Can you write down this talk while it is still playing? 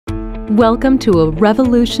Welcome to a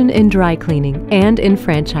revolution in dry cleaning and in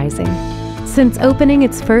franchising. Since opening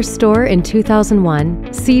its first store in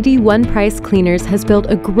 2001, CD One Price Cleaners has built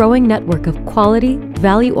a growing network of quality,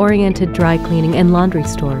 value-oriented dry cleaning and laundry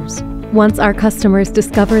stores. Once our customers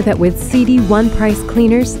discover that with CD One Price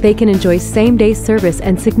Cleaners, they can enjoy same-day service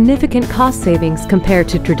and significant cost savings compared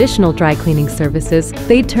to traditional dry cleaning services,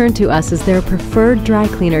 they turn to us as their preferred dry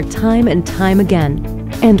cleaner time and time again.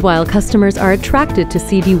 And while customers are attracted to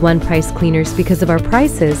CD One Price Cleaners because of our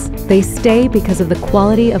prices, they stay because of the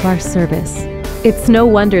quality of our service. It's no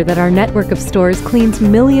wonder that our network of stores cleans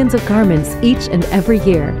millions of garments each and every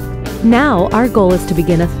year. Now, our goal is to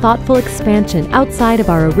begin a thoughtful expansion outside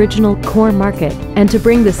of our original core market and to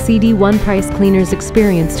bring the CD One Price Cleaners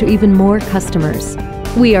experience to even more customers.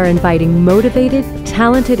 We are inviting motivated,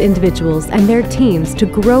 talented individuals and their teams to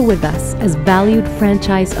grow with us as valued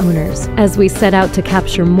franchise owners as we set out to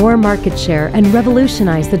capture more market share and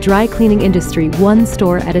revolutionize the dry cleaning industry one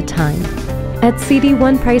store at a time. At CD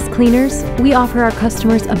One Price Cleaners, we offer our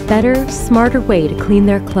customers a better, smarter way to clean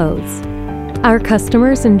their clothes. Our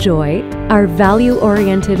customers enjoy our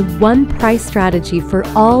value-oriented one-price strategy for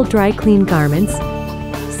all dry clean garments,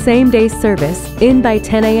 same-day service, in by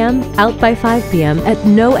 10 a.m., out by 5 p.m. at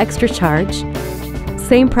no extra charge,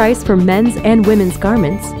 same price for men's and women's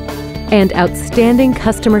garments, and outstanding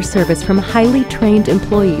customer service from highly trained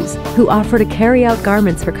employees who offer to carry out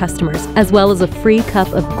garments for customers, as well as a free cup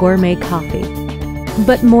of gourmet coffee.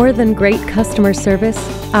 But more than great customer service,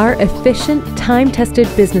 our efficient, time-tested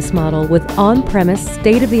business model with on-premise,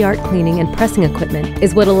 state-of-the-art cleaning and pressing equipment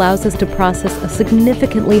is what allows us to process a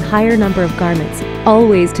significantly higher number of garments,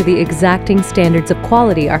 always to the exacting standards of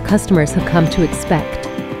quality our customers have come to expect.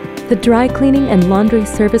 The dry cleaning and laundry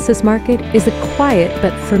services market is a quiet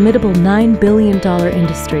but formidable $9 billion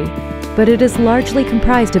industry, but it is largely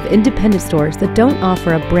comprised of independent stores that don't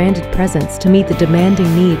offer a branded presence to meet the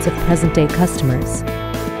demanding needs of present-day customers.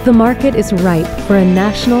 The market is ripe for a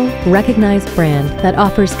national, recognized brand that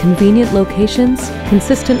offers convenient locations,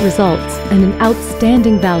 consistent results, and an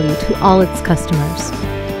outstanding value to all its customers.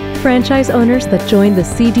 Franchise owners that join the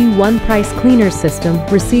CD One Price Cleaners system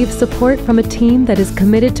receive support from a team that is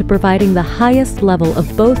committed to providing the highest level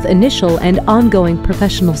of both initial and ongoing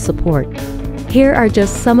professional support. Here are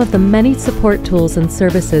just some of the many support tools and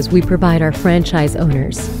services we provide our franchise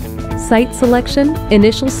owners. Site selection,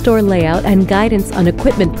 initial store layout and guidance on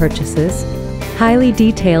equipment purchases, highly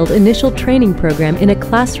detailed initial training program in a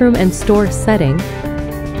classroom and store setting,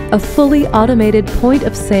 a fully automated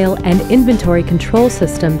point-of-sale and inventory control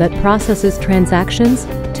system that processes transactions,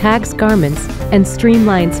 tags garments, and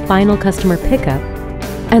streamlines final customer pickup,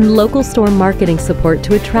 and local store marketing support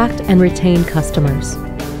to attract and retain customers.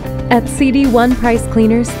 At CD One Price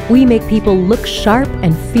Cleaners, we make people look sharp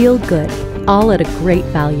and feel good, all at a great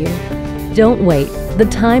value. Don't wait. The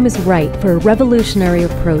time is right for a revolutionary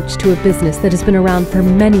approach to a business that has been around for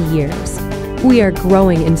many years. We are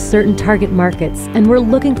growing in certain target markets, and we're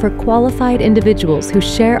looking for qualified individuals who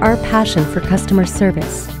share our passion for customer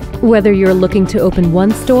service. Whether you're looking to open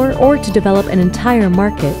one store or to develop an entire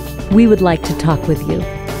market, we would like to talk with you.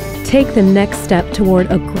 Take the next step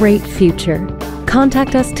toward a great future.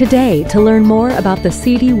 Contact us today to learn more about the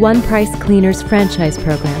CD One Price Cleaners franchise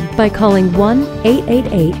program by calling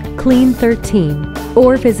 1-888-CLEAN13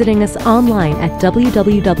 or visiting us online at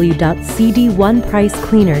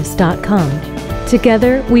www.cd1pricecleaners.com.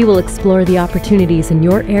 Together, we will explore the opportunities in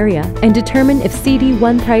your area and determine if CD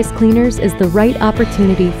One Price Cleaners is the right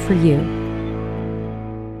opportunity for you.